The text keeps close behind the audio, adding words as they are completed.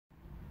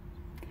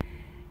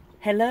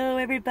Hello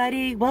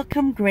everybody,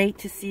 welcome. Great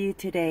to see you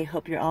today.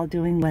 Hope you're all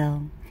doing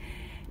well.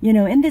 You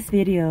know, in this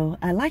video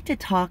I like to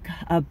talk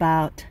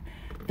about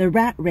the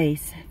rat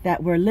race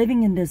that we're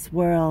living in this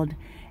world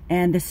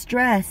and the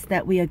stress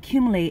that we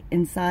accumulate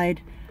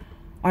inside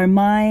our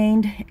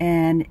mind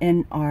and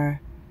in our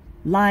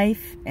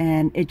life,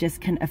 and it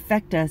just can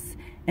affect us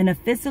in a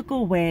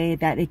physical way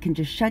that it can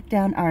just shut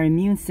down our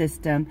immune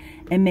system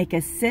and make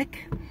us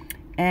sick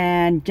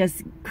and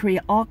just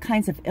create all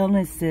kinds of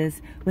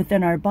illnesses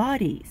within our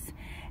bodies.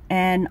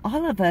 And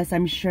all of us,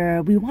 I'm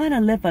sure, we want to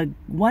live a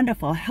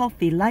wonderful,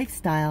 healthy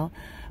lifestyle,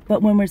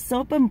 but when we're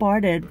so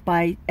bombarded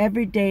by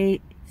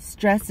everyday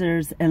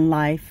stressors in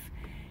life,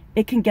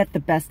 it can get the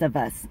best of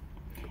us.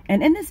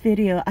 And in this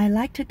video, I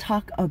like to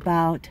talk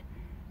about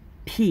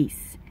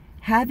peace.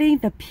 Having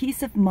the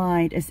peace of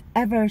mind is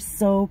ever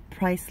so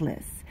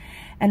priceless.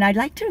 And I'd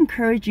like to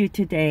encourage you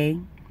today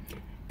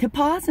to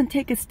pause and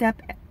take a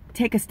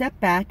step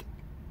back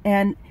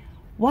and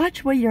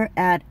watch where you're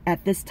at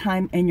this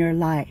time in your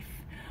life.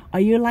 Are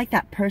you like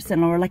that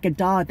person or like a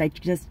dog that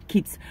just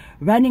keeps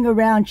running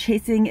around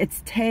chasing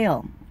its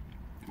tail,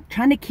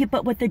 trying to keep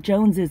up with the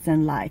Joneses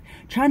in life,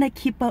 trying to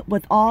keep up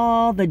with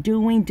all the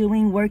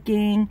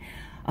working,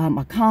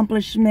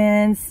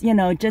 accomplishments, you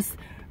know, just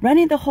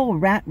running the whole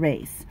rat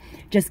race.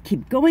 Just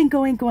keep going.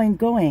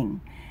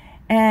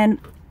 And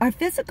our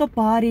physical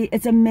body,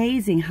 it's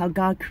amazing how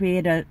God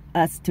created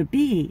us to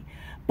be.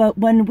 But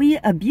when we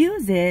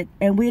abuse it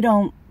and we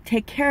don't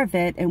take care of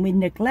it and we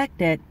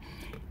neglect it,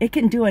 it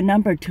can do a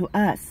number to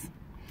us.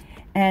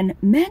 And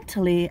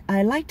mentally,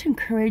 I like to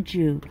encourage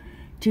you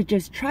to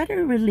just try to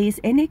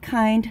release any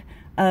kind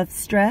of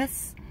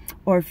stress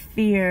or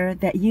fear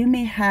that you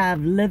may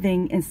have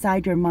living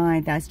inside your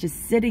mind that's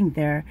just sitting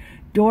there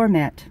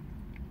dormant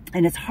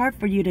and it's hard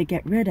for you to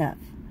get rid of.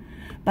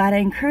 But I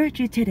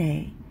encourage you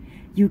today,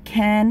 you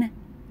can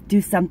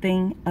do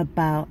something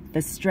about the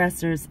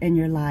stressors in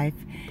your life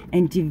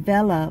and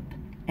develop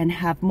and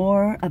have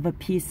more of a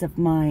peace of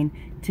mind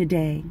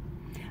today.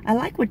 I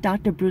like what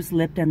Dr. Bruce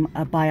Lipton,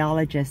 a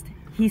biologist,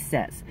 he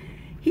says,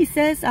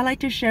 I like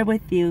to share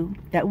with you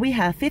that we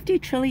have 50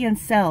 trillion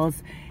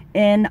cells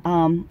in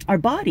our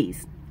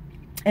bodies,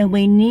 and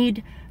we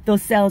need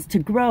those cells to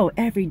grow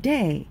every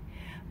day.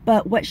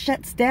 But what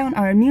shuts down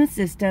our immune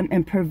system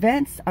and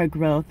prevents our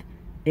growth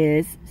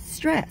is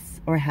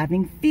stress or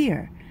having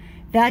fear.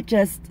 That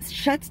just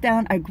shuts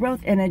down our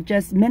growth and it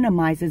just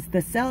minimizes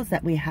the cells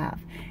that we have.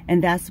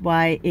 And that's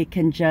why it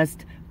can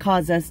just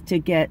cause us to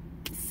get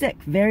sick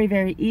very,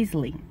 very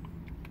easily.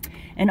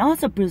 And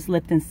also Bruce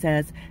Lipton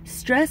says,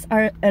 stress,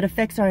 it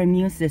affects our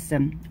immune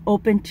system,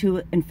 open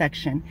to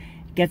infection,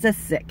 gets us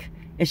sick.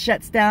 It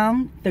shuts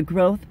down the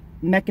growth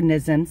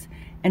mechanisms,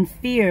 and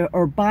fear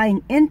or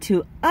buying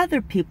into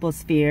other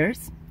people's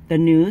fears, the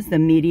news, the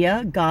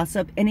media,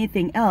 gossip,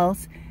 anything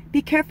else.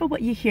 Be careful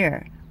what you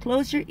hear.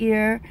 Close your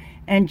ear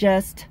and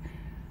just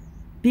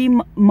be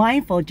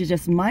mindful to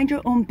just mind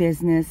your own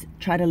business.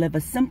 Try to live a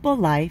simple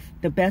life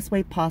the best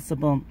way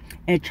possible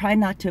and try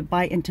not to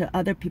buy into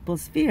other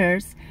people's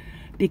fears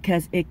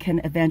because it can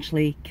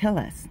eventually kill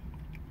us.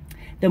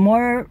 The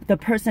more the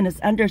person is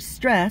under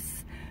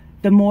stress,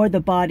 the more the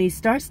body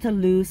starts to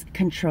lose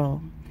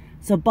control.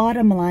 So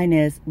bottom line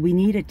is we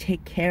need to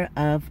take care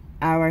of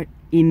our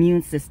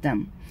immune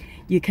system.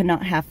 You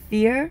cannot have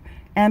fear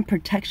and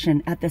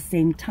protection at the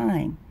same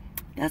time.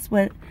 That's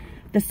what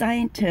the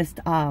scientist,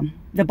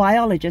 the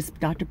biologist,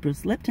 Dr.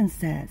 Bruce Lipton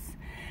says.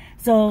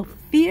 So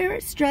fear,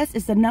 stress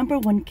is the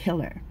 #1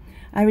 killer.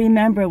 I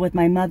remember with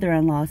my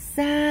mother-in-law,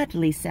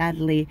 sadly,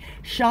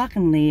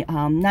 shockingly,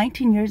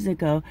 19 years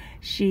ago,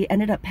 she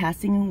ended up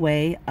passing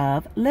away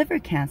of liver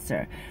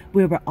cancer.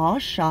 We were all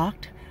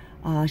shocked.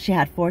 She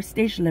had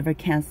 4-stage liver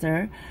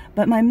cancer,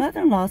 but my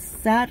mother-in-law,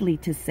 sadly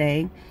to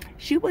say,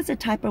 she was the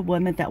type of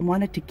woman that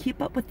wanted to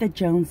keep up with the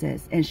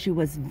Joneses, and she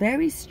was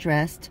very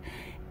stressed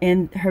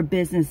in her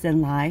business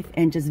and life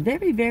and just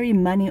very, very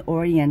money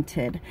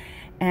oriented.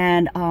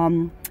 And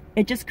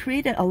it just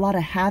created a lot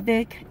of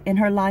havoc in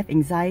her life,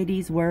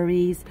 anxieties,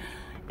 worries,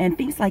 and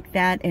things like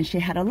that. And she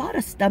had a lot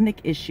of stomach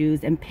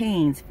issues and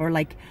pains for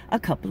like a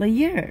couple of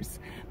years.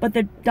 But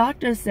the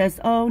doctor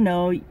says, oh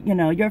no, you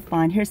know, you're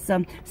fine. Here's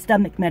some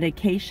stomach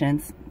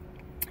medications.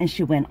 And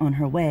she went on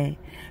her way.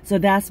 So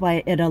that's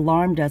why it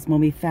alarmed us when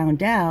we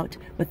found out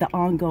with the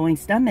ongoing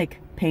stomach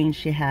pain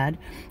she had.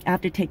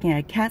 After taking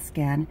a CAT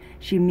scan,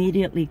 she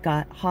immediately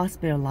got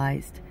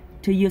hospitalized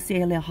to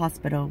UCLA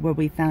Hospital, where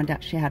we found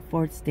out she had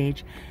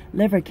 4th-stage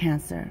liver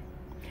cancer.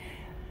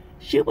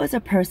 She was a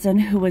person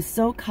who was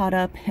so caught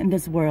up in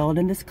this world,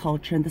 in this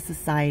culture, in the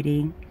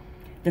society,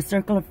 the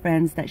circle of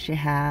friends that she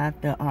had,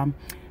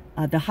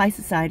 the high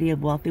society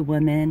of wealthy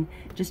women,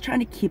 just trying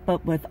to keep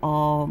up with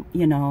all,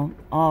 you know,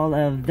 all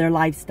of their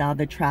lifestyle,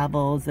 the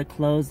travels, the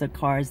clothes, the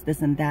cars,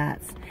 this and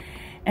that.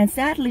 And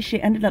sadly,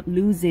 she ended up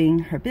losing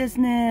her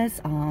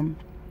business,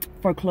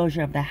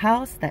 foreclosure of the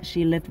house that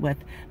she lived with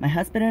my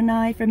husband and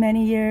I for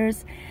many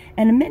years,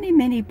 and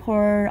many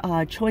poor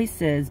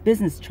choices,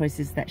 business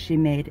choices that she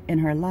made in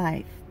her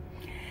life.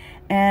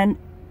 And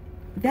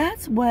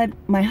that's what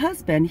my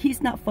husband,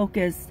 he's not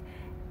focused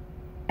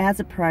as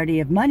a priority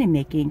of money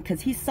making,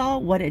 because he saw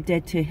what it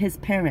did to his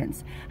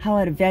parents, how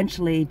it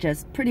eventually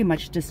just pretty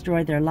much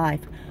destroyed their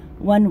life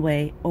one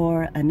way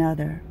or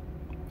another.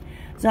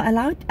 So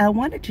I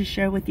wanted to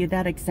share with you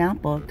that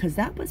example, because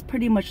that was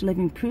pretty much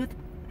living proof,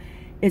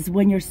 is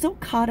when you're so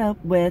caught up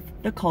with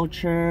the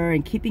culture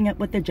and keeping up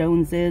with the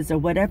Joneses or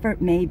whatever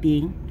it may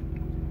be,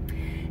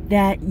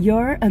 that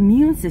your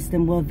immune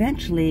system will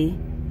eventually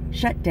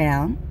shut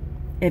down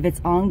if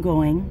it's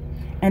ongoing,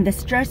 and the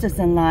stresses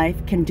in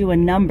life can do a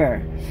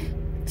number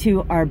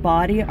to our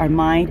body, our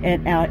mind,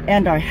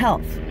 and our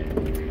health.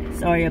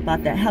 Sorry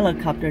about that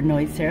helicopter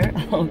noise here.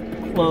 I'll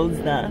close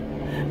the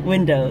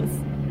windows.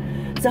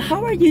 So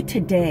how are you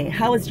today?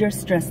 How is your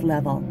stress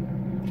level?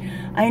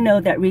 I know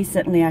that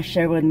recently I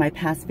shared with my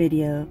past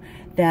video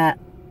that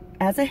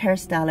as a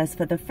hairstylist,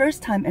 for the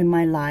first time in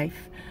my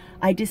life,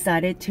 I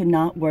decided to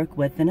not work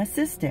with an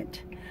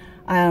assistant.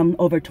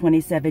 Over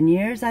 27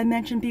 years, I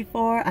mentioned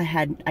before, I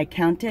had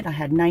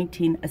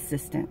 19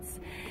 assistants.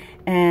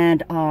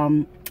 And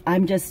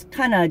I'm just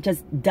kind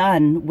of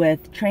done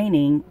with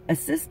training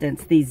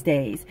assistants these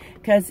days,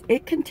 because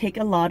it can take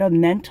a lot of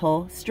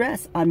mental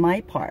stress on my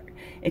part.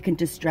 It can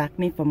distract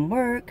me from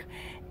work,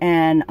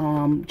 and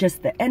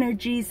just the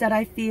energies that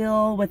I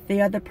feel with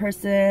the other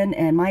person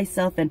and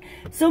myself, and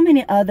so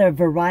many other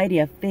variety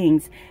of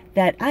things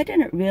that I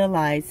didn't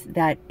realize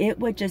that it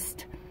would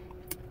just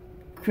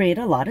create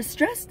a lot of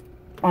stress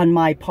on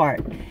my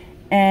part.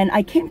 And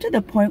I came to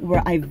the point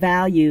where I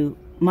value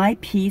my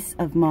peace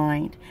of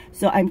mind.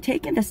 So I'm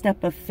taking the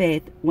step of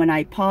faith when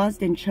I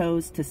paused and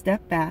chose to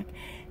step back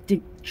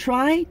to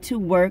try to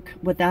work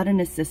without an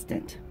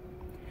assistant.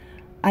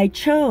 I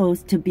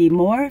chose to be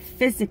more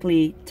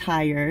physically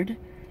tired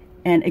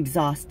and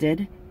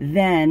exhausted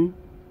than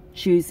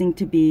choosing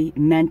to be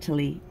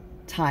mentally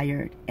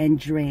tired and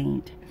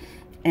drained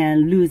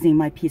and losing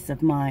my peace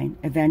of mind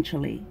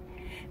eventually.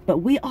 But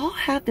we all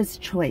have this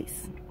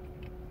choice.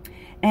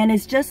 And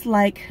it's just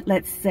like,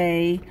 let's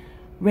say,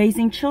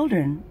 raising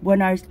children.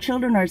 When our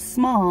children are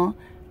small,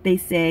 they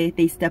say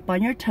they step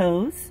on your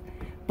toes.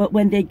 But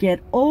when they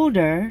get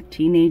older,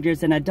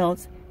 teenagers and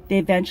adults, they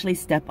eventually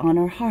step on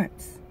our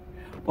hearts.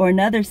 Or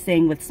another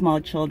saying with small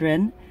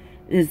children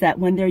is that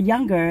when they're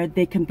younger,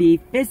 they can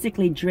be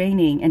physically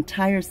draining and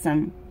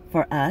tiresome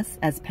for us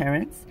as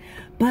parents.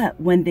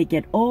 But when they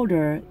get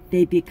older,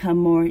 they become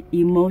more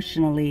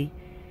emotionally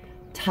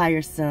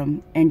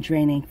tiresome and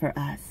draining for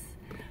us.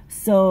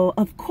 So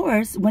of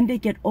course, when they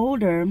get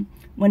older,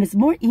 when it's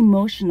more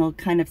emotional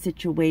kind of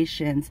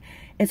situations,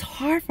 it's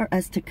hard for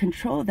us to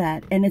control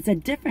that, and it's a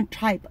different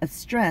type of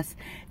stress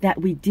that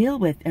we deal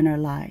with in our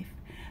life.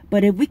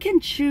 But if we can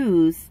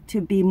choose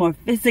to be more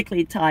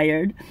physically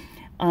tired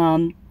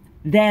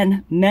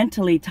than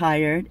mentally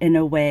tired in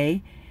a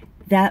way,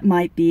 that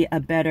might be a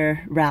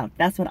better route.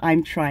 That's what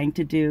I'm trying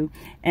to do,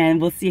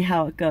 and we'll see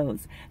how it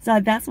goes. So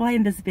that's why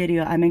in this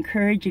video, I'm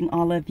encouraging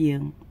all of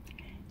you,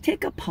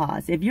 take a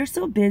pause. If you're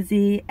so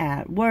busy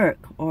at work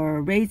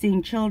or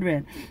raising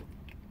children,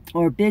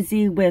 or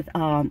busy with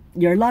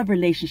your love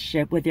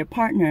relationship with your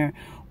partner,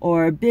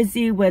 or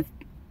busy with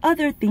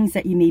other things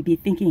that you may be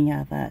thinking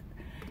of,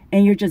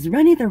 and you're just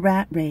running the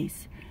rat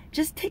race,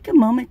 just take a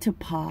moment to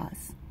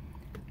pause.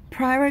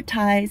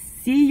 Prioritize,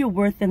 see your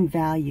worth and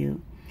value.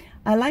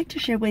 I like to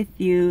share with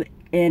you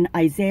in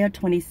Isaiah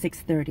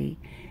 26:30,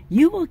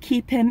 you will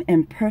keep him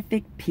in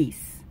perfect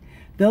peace,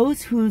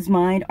 those whose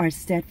mind are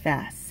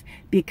steadfast,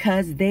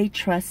 because they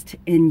trust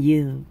in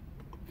you.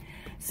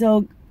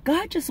 So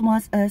God just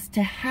wants us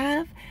to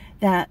have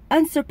that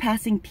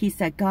unsurpassing peace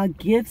that God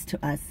gives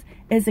to us.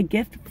 Is a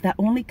gift that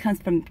only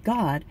comes from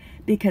God,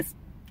 because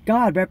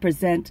God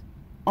represents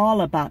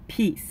all about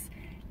peace,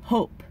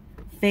 hope,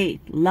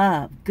 faith,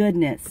 love,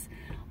 goodness,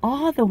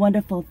 all the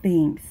wonderful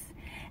things.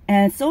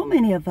 And so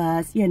many of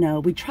us, you know,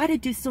 we try to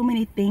do so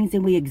many things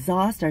and we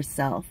exhaust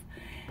ourselves.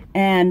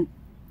 And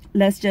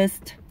let's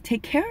just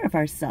take care of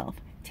ourselves,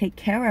 take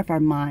care of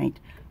our mind,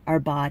 our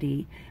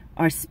body,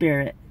 our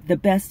spirit, the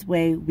best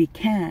way we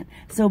can,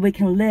 so we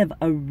can live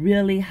a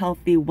really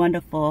healthy,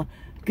 wonderful,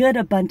 good,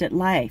 abundant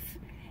life,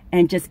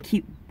 and just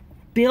keep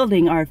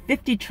building our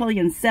 50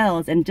 trillion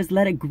cells and just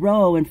let it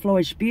grow and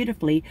flourish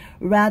beautifully,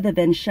 rather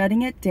than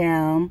shutting it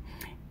down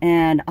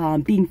and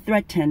being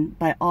threatened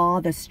by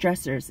all the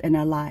stressors in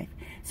our life.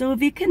 So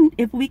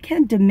if we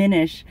can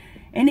diminish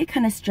any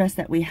kind of stress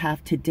that we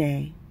have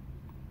today,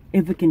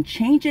 if we can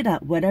change it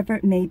up, whatever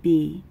it may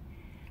be,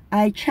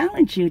 I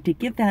challenge you to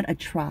give that a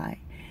try,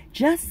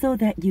 just so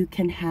that you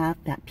can have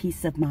that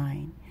peace of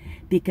mind,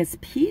 because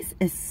peace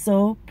is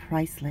so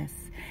priceless.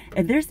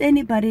 If there's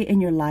anybody in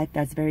your life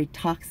that's very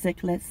toxic,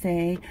 let's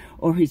say,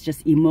 or who's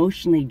just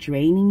emotionally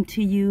draining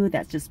to you,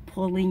 that's just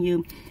pulling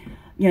you,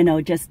 you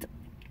know, just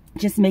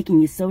making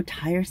you so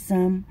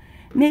tiresome,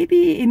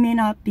 maybe it may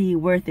not be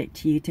worth it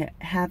to you to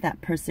have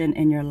that person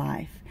in your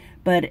life.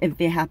 But if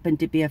they happen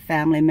to be a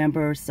family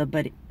member or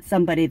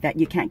somebody that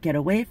you can't get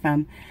away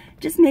from,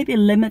 just maybe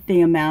limit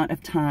the amount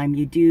of time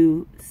you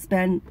do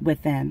spend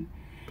with them.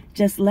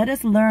 Just let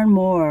us learn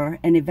more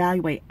and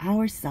evaluate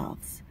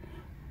ourselves.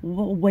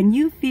 When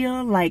you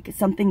feel like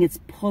something is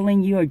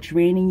pulling you or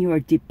draining you or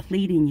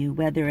depleting you,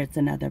 whether it's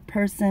another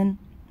person,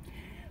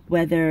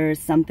 whether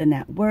something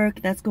at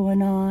work that's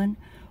going on,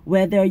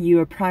 whether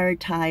you're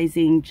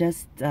prioritizing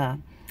just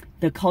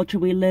the culture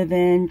we live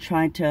in,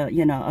 trying to,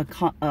 you know,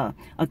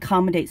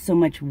 accommodate so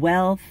much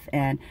wealth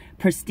and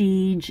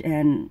prestige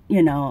and,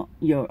 you know,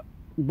 your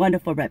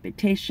wonderful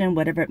reputation,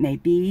 whatever it may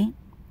be.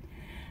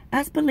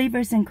 As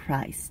believers in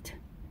Christ,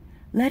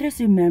 let us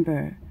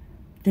remember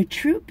the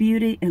true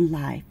beauty in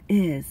life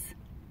is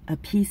a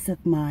peace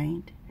of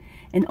mind,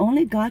 and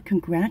only God can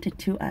grant it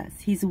to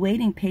us. He's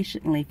waiting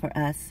patiently for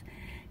us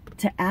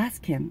to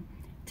ask Him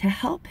to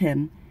help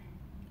Him,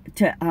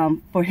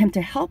 for Him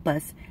to help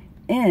us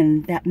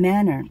in that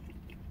manner.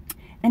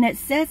 And it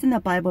says in the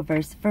Bible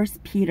verse, 1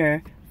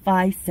 Peter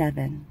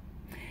 5:7,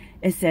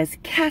 it says,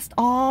 cast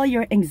all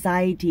your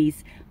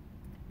anxieties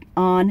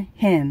on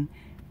Him.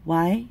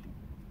 Why?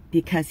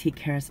 Because He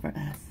cares for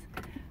us.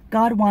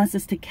 God wants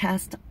us to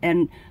cast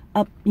and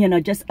up, you know,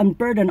 just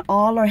unburden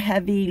all our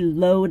heavy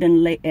load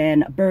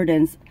and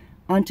burdens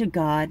onto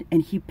God,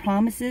 and He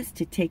promises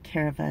to take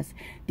care of us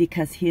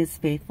because He is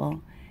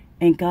faithful,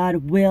 and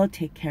God will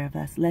take care of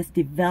us. Let's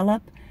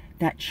develop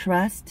that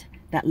trust,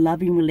 that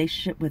loving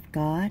relationship with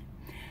God.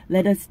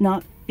 Let us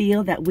not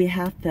feel that we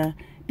have to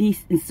be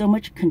in so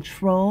much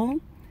control,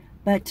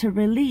 but to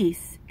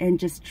release and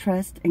just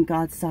trust in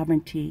God's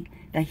sovereignty,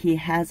 that He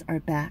has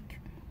our back.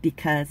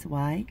 Because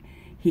why?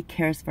 He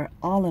cares for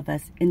all of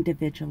us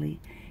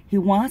individually. He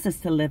wants us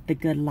to live the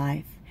good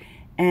life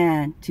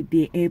and to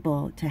be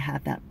able to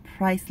have that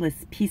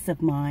priceless peace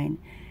of mind,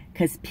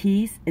 because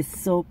peace is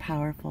so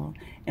powerful.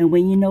 And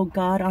when you know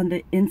God on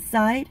the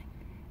inside,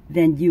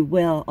 then you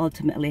will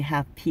ultimately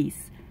have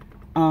peace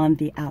on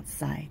the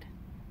outside.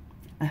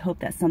 I hope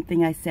that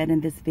something I said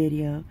in this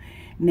video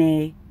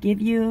may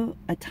give you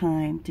a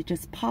time to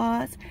just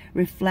pause,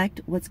 reflect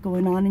what's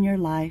going on in your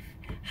life.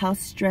 How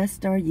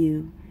stressed are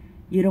you?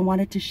 You don't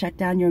want it to shut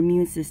down your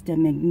immune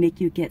system and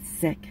make you get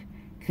sick,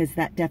 because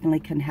that definitely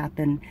can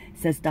happen,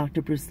 says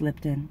Dr. Bruce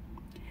Lipton.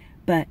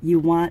 But you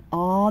want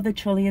all the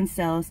trillion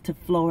cells to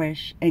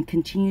flourish and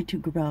continue to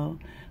grow.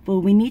 But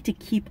we need to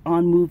keep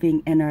on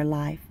moving in our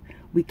life.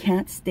 We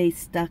can't stay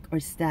stuck or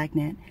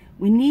stagnant.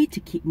 We need to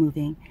keep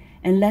moving.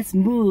 And let's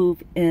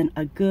move in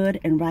a good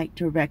and right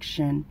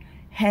direction,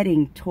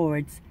 heading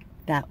towards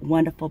that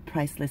wonderful,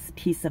 priceless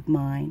peace of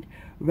mind,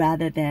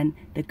 rather than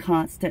the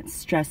constant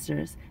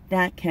stressors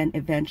that can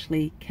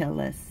eventually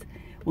kill us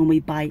when we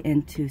buy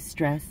into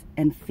stress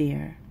and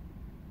fear.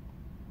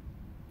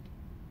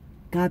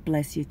 God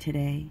bless you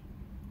today,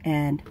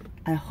 and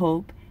I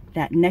hope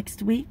that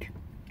next week,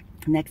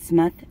 next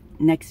month,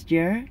 next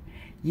year,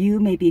 you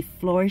may be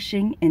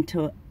flourishing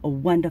into a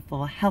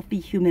wonderful, healthy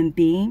human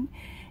being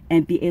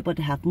and be able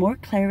to have more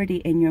clarity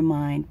in your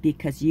mind,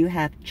 because you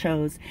have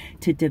chose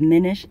to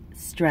diminish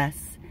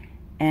stress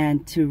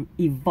and to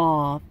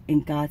evolve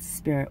in God's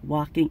Spirit,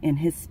 walking in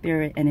His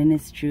Spirit and in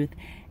His truth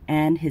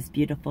and His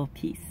beautiful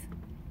peace.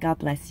 God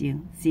bless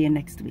you. See you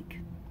next week.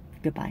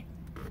 Goodbye.